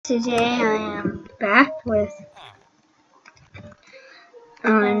Today I am back with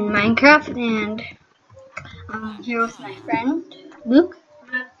Minecraft, and I'm here with my friend Luke.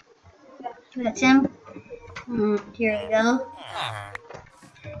 That's him. Here we go.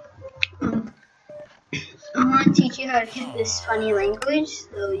 I want to teach you how to get this funny language.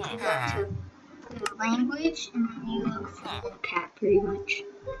 So you go to the language and then you look for the cat, pretty much.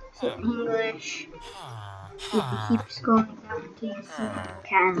 So English. You keep scrolling down until you see the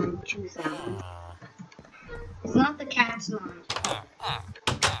cat and then choose that one. It's not the cat's one.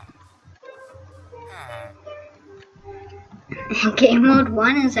 Game mode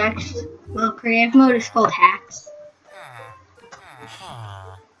 1 is actually, well, creative mode is called hacks.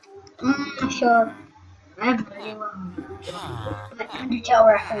 Sure. I have pretty well. Like Undertale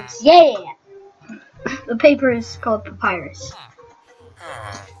reference. Yeah! The paper is called papyrus.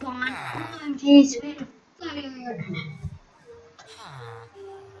 Spawn. OMG, fire.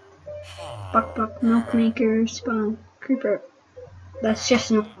 Buck, milk maker, spawn, creeper. That's just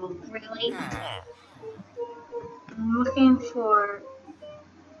normal, really. I'm looking for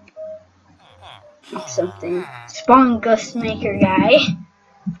something. Spawn gust maker guy.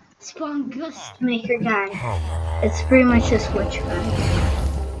 Spawn gust maker guy. It's pretty much just witch guy.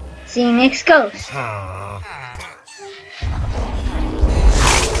 See, next ghost.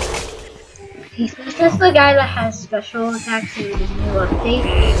 This is the guy that has special attacks in the new update.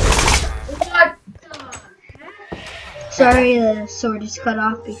 Sorry, the sword is cut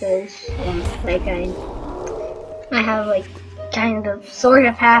off because, like, I have, like, kind of, sort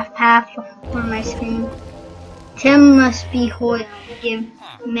of half on my screen. Tim must be Hoyle. Give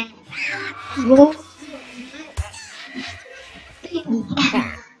me.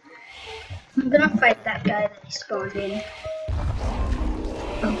 I'm gonna fight that guy that he spawned in.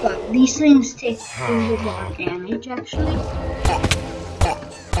 Oh god, these things take really long damage, actually.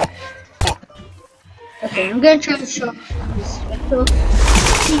 Okay, I'm gonna try to show off this special.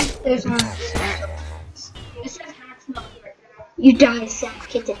 See, there's one special. It says hacks not here. You die, Sam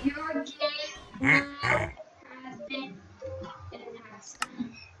Kitten. You're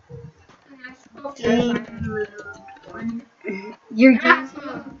gay. You're gay. Hacks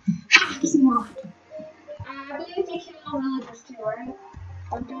mod. I believe they kill all villagers too, right?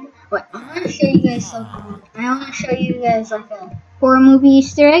 Wait, I want to show you guys something. I want to show you guys like a horror movie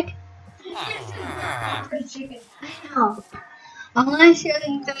Easter egg. I know. I want to show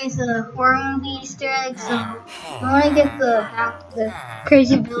you guys a horror movie Easter egg. So I want to get the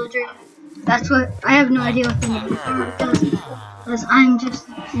crazy villager. That's what I have no idea what the name is because I'm just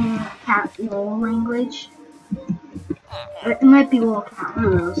in cat roll language. Or it might be roll cat, one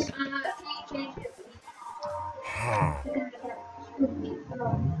of those.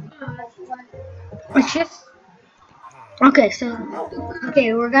 It's just okay.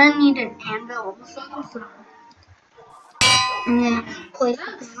 We're gonna need an anvil also. So I'm gonna place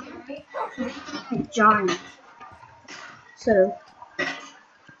it Johnny. So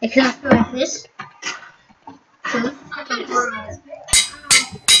it can go like this. So this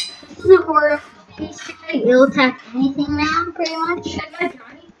is a horror Easter egg. It'll attack anything now, pretty much.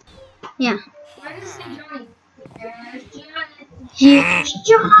 Yeah. Why does it say Johnny? Here's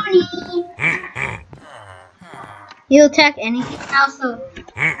Johnny! He'll attack anything now, so...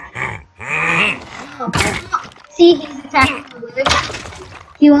 Oh. See, he's attacking the wizard.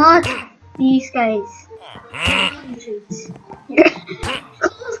 You want these guys.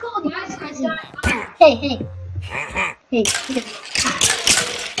 Cold, guys, crazy. Hey.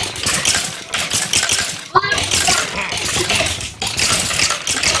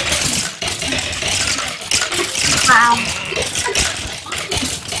 Wow.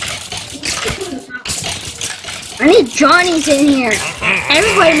 I need Johnnies in here.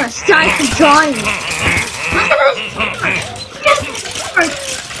 Everybody must die for Johnny. Look at this sword.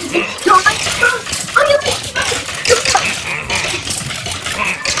 It's Johnny.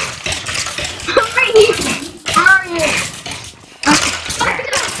 I'm right here.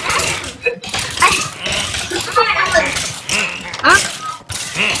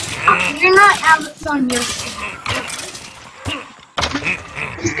 You're not Alex on your side.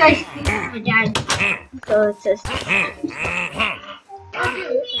 This guy's my dad. So it says.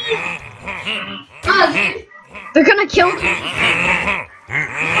 They're gonna kill me.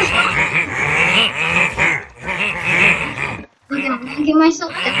 I'm gonna get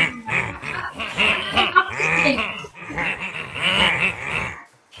myself down.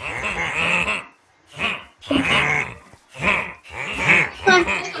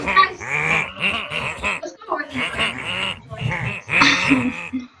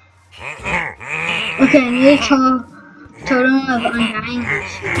 Okay, I need a totem of undying.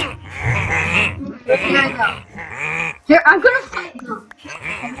 Here I go. Here, I'm gonna fight them.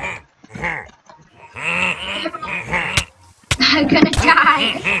 I'm gonna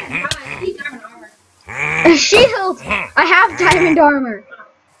die. A shield! I have diamond armor.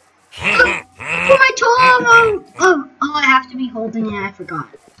 Oh, my totem! Oh, I have to be holding it. I forgot.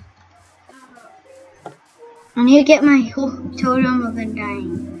 I need to get my whole totem of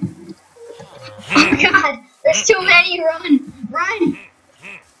undying. Oh God! There's too many! Run! Run!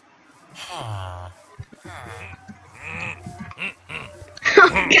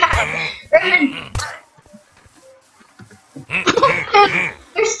 Oh God! Run!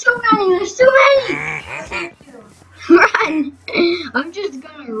 There's too many! There's too many! Run! I'm just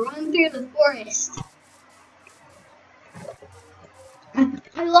gonna run through the forest.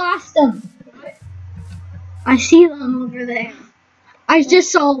 I lost them. I see them over there. I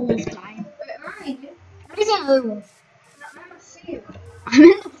just saw a wolf die. Where are you? Where's the other wolf? I don't see you. I'm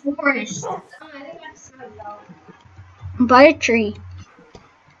in the forest. Oh, I think I saw you. By a tree.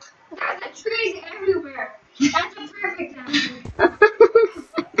 There's trees everywhere. That's a perfect answer.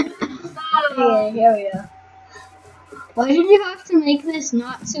 Yeah, here we go. Why did you have to make this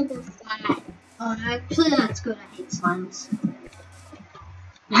not super flat? Oh, actually, that's good. I hate slimes.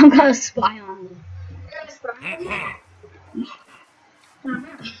 I'm gonna spy on them. You're gonna spray me?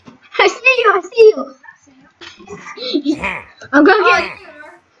 I see you. I see you. I'm gonna Oh, get. here you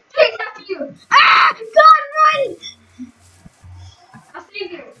are. Trees after you. Ah! God, run! I'll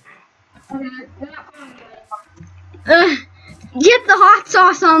save you. Okay, we're not following you anymore. Get the hot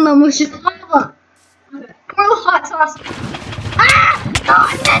sauce on them, which is lava. Okay. Pour the hot sauce. Ah! No,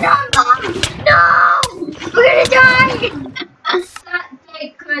 I'm dead on them. No! I'm gonna die. That they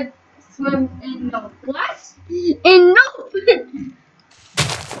could swim in the what? And no.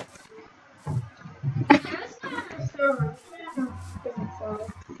 That's not a server. Different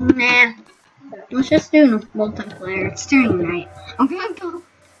server. Nah. Let's just do multiplayer. It's turning night. I'm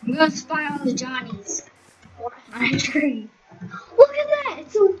gonna spy on the Johnnies. On a tree. Look at that!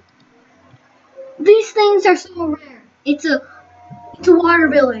 These things are so rare. It's a water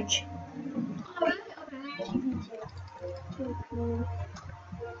village. Oh, really? Okay,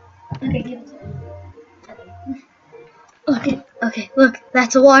 Okay, give it to me. Okay, look,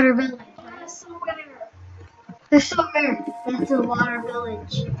 that's a water village. that's so rare. They're so rare. That's a water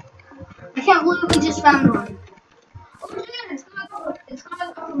village. I can't believe we just found one. Oh, yeah, it's gone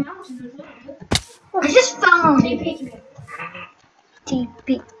up a mountain as well. I just found one. TP to me.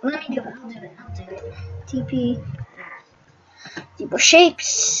 TP. Let me do it. I'll do it. TP. Deeper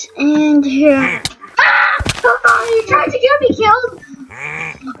shapes. And here. Ah! Oh, you tried to get me killed.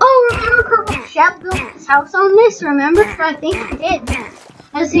 Oh, remember Purple Chef built his house on this? Remember? I think he did.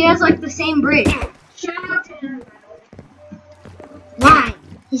 As he has like the same bridge. Shout out to him. Why?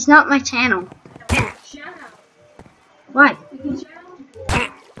 He's not my channel. Shout out. Why? You can shout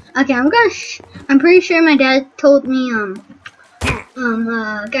out. Okay, I'm pretty sure my dad told me a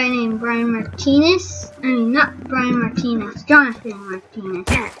guy named Brian Martinez. I mean, not Brian Martinez, Jonathan Martinez.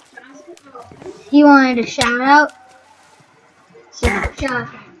 He wanted a shout out. So, shout out to him.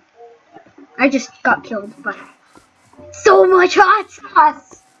 I just got killed by so much hot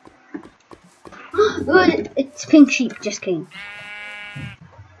sauce. It's Pink Sheep, just kidding.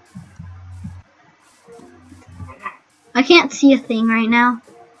 I can't see a thing right now.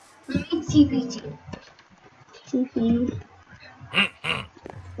 Let me TP.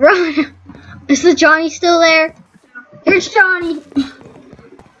 Run! Is the Johnny still there? Here's Johnny.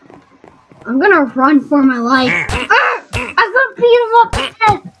 I'm gonna run for my life. Ah! I'm gonna beat him up to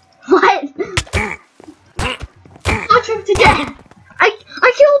death. What? Watch him to death.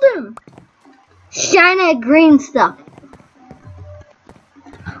 I killed him. Shiny green stuff.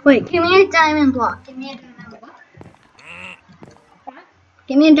 Wait, give me a diamond block. Give me a diamond block. What?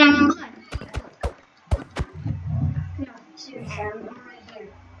 Give me a diamond block. No, seriously, I'm right here.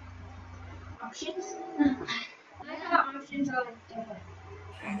 Options? I have options on different.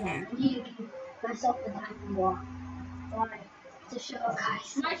 I need to give myself a diamond block. Why? To show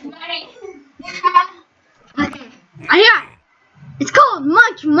guys. Much money. Okay. I got it. It's called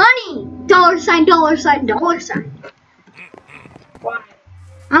much money. Dollar sign, dollar sign, dollar sign. Why?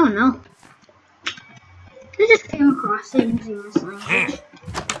 I don't know. I just came across it using this language.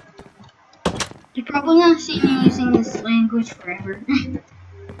 You're probably gonna see me using this language forever.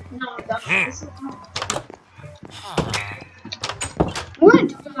 No, this is I want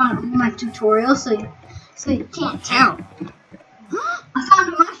to do it on my tutorial so you can't tell. I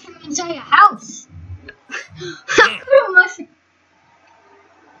found a mushroom inside a house. How could a mushroom?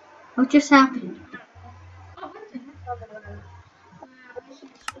 What just happened? Oh, what the heck?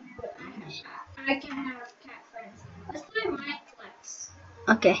 I can have cat friends. Let's play Mineplex.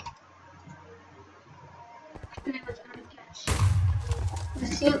 Okay. And then let's catch.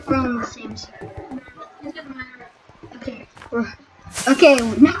 Let's see if we're on the same side. It doesn't matter. Okay. Okay,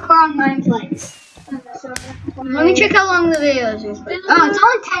 now we're on Mineplex. So, Let me check how long the video is. Oh, it's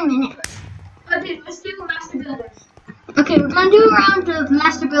only 10 minutes. Okay, let's do Master Builders. Okay, we're gonna do a round of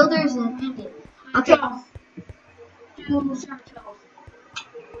Master Builders and end it. Okay. 12. Do Server 12.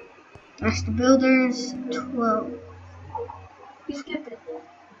 Master Builders 12. You skipped it.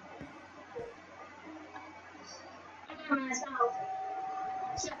 I got myself.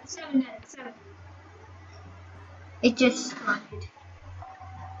 7 minutes. 7. It just started.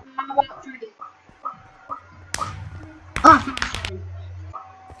 How about 3? Oh, 7.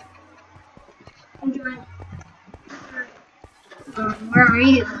 I'm doing 3. Where are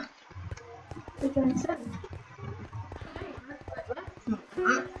you? I'm doing 7.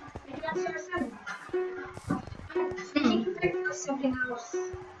 What? Something else.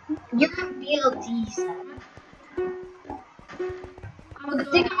 You're on BLD 7. I I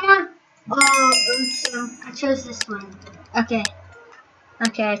think I'm on. Oh, I chose this one. Okay.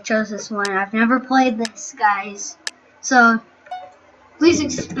 Okay, I chose this one. I've never played this, guys. So, please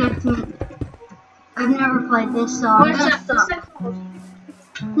expect me. I've never played this, so I'm gonna stop. What's that called?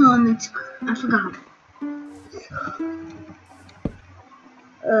 I forgot.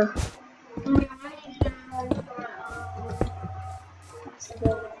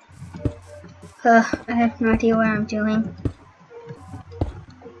 I have no idea what I'm doing.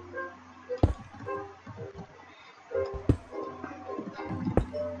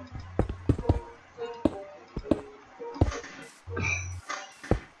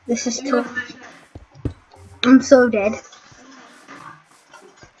 This is too. I'm so dead.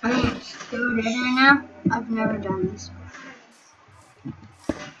 I am so dead right now. I've never done this before.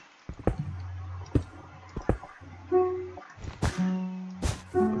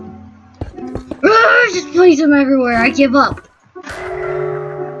 Just place them everywhere. I give up.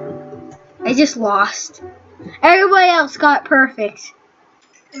 I just lost. Everybody else got perfect.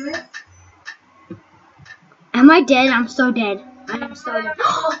 Am I dead? I'm so dead. I am so dead.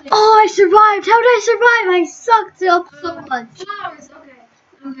 Oh, I survived. How did I survive? I sucked up so much. Flowers, okay.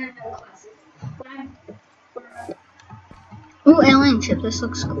 I'm gonna know classic. Ooh, alien ship. This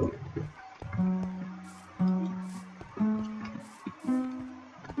looks cool.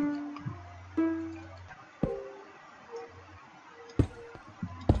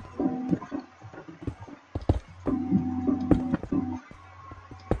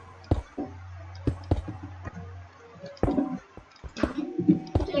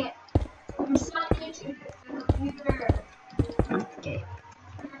 Okay.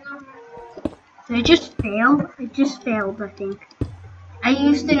 Did I just fail? I just failed, I think. I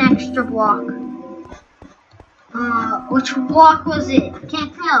used an extra block. Which block was it? I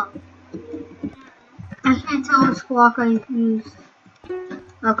can't tell. I can't tell which block I used.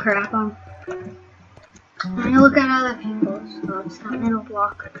 Oh crap, I'm gonna look at other people's. Oh, it's not middle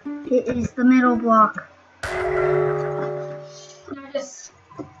block. It is the middle block.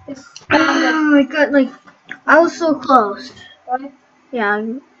 Oh my god, like, I was so close. What?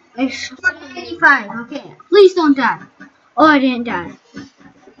 Yeah, I scored 85. Okay, please don't die. Oh, I didn't die.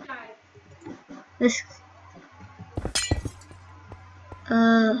 This. How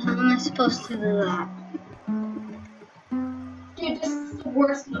am I supposed to do that? Dude, this is the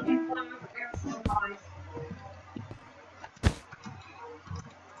worst looking flower I've ever seen in my life.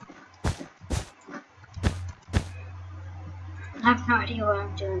 I have no idea what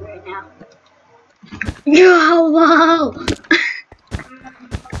I'm doing right now. Yo, wow!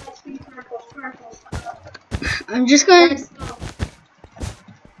 I'm just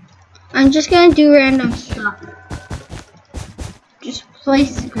gonna do random stuff. Just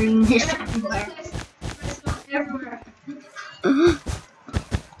place greenish everywhere.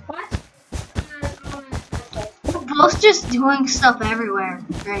 What? We're both just doing stuff everywhere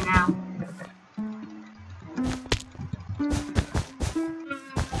right now.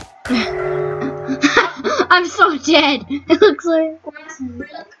 I'm so dead. It looks like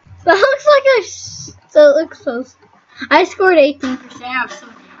that looks like a. So it looks so. I scored 18%. I'm so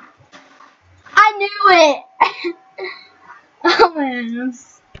dead. I knew it. Oh man,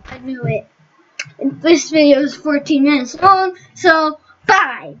 I knew it. This video is 14 minutes long, so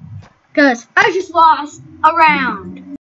bye. Cause I just lost a round.